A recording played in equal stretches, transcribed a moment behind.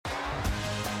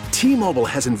T-Mobile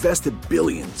has invested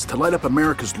billions to light up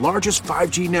America's largest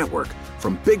 5G network,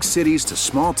 from big cities to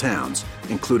small towns,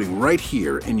 including right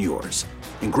here in yours.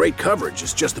 And great coverage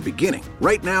is just the beginning.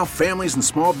 Right now, families and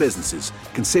small businesses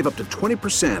can save up to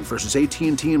 20% versus AT&T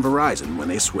and Verizon when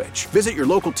they switch. Visit your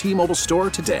local T-Mobile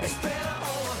store today.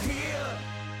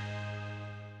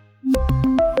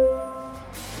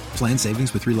 Plan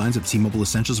savings with 3 lines of T-Mobile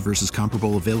Essentials versus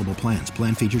comparable available plans.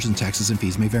 Plan features and taxes and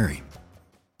fees may vary.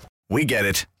 We get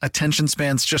it. Attention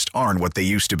spans just aren't what they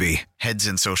used to be. Heads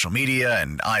in social media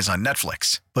and eyes on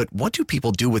Netflix. But what do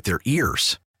people do with their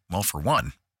ears? Well, for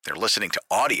one, they're listening to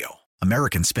audio.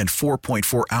 Americans spend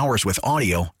 4.4 hours with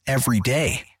audio every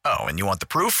day. Oh, and you want the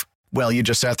proof? Well, you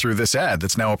just sat through this ad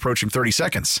that's now approaching 30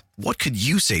 seconds. What could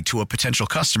you say to a potential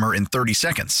customer in 30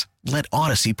 seconds? Let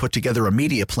Odyssey put together a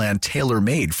media plan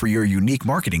tailor-made for your unique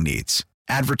marketing needs.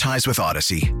 Advertise with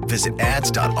Odyssey. Visit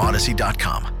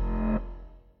ads.odyssey.com.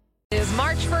 It is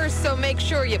March 1st, so make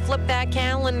sure you flip that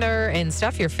calendar and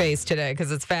stuff your face today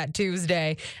because it's Fat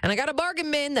Tuesday. And I got a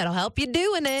bargain bin that'll help you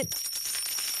doing it.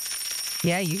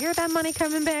 Yeah, you hear that money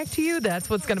coming back to you? That's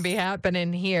what's going to be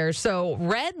happening here. So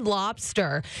Red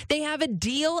Lobster, they have a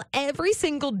deal every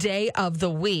single day of the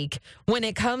week when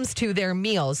it comes to their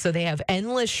meals. So they have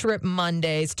Endless Shrimp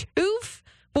Mondays, 2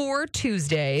 for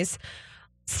Tuesdays,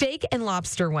 Steak and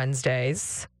Lobster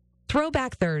Wednesdays,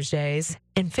 Throwback Thursdays,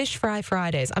 and Fish Fry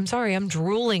Fridays. I'm sorry, I'm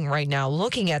drooling right now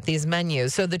looking at these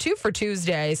menus. So the 2 for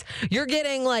Tuesdays, you're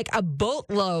getting like a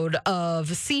boatload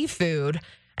of seafood.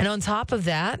 And on top of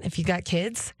that, if you got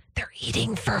kids, they're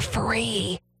eating for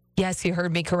free. Yes, you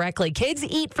heard me correctly. Kids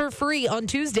eat for free on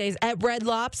Tuesdays at Red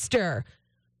Lobster.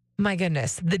 My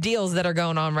goodness, the deals that are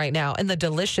going on right now and the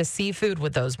delicious seafood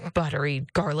with those buttery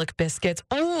garlic biscuits.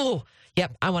 Oh,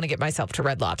 yep, I want to get myself to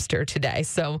Red Lobster today.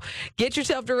 So get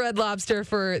yourself to Red Lobster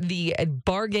for the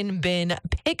bargain bin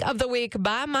pick of the week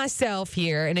by myself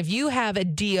here. And if you have a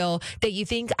deal that you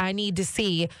think I need to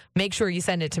see, make sure you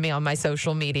send it to me on my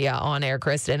social media on Air,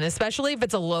 Kristen. Especially if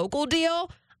it's a local deal,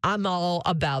 I'm all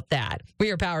about that. We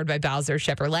are powered by Bowser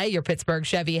Chevrolet, your Pittsburgh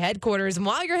Chevy headquarters. And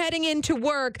while you're heading into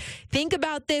work, think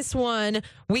about this one.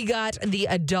 We got the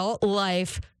adult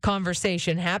life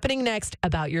conversation happening next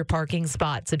about your parking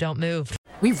spot, so don't move.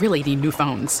 We really need new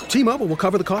phones. T-Mobile will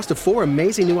cover the cost of 4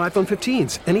 amazing new iPhone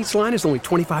 15s, and each line is only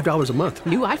 $25 a month.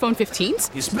 New iPhone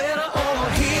 15s? It's better over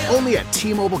here. Only at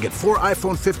T-Mobile, get 4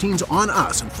 iPhone 15s on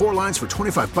us and 4 lines for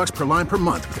 $25 per line per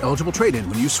month with eligible trade-in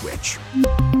when you switch.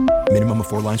 Minimum of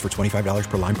 4 lines for $25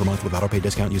 per line per month with autopay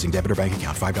discount using debit or bank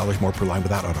account. $5 more per line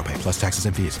without autopay, plus taxes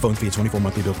and fees. Phone fee at 24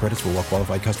 monthly bill credits for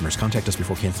well-qualified customers. Contact us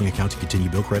before canceling account to continue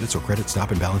bill credits or credit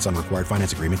stop and balance on required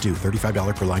finance agreement due.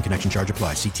 $35 per line connection charge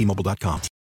applies. See T-Mobile.com.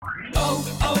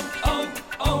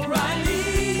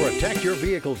 O'Reilly. Protect your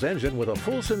vehicle's engine with a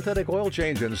full synthetic oil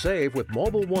change and save with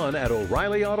Mobil 1 at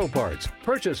O'Reilly Auto Parts.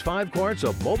 Purchase 5 quarts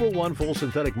of Mobil 1 full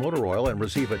synthetic motor oil and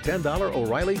receive a $10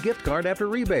 O'Reilly gift card after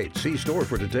rebate. See store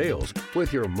for details.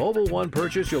 With your Mobil 1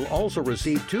 purchase, you'll also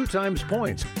receive 2 times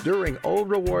points during O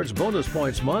Rewards Bonus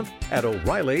Points Month at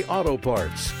O'Reilly Auto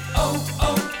Parts.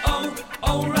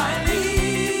 O'Reilly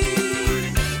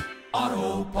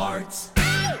Auto Parts.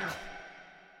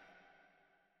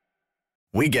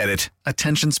 We get it.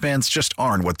 Attention spans just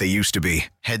aren't what they used to be.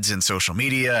 Heads in social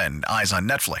media and eyes on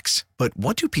Netflix. But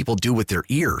what do people do with their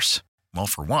ears? Well,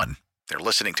 for one, they're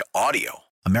listening to audio.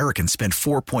 Americans spend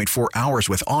 4.4 hours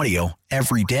with audio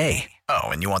every day. Oh,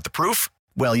 and you want the proof?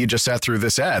 Well, you just sat through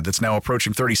this ad that's now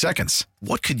approaching 30 seconds.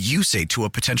 What could you say to a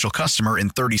potential customer in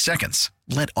 30 seconds?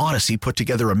 Let Odyssey put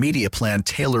together a media plan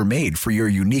tailor-made for your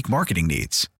unique marketing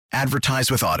needs.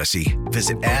 Advertise with Odyssey.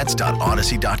 Visit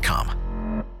ads.odyssey.com.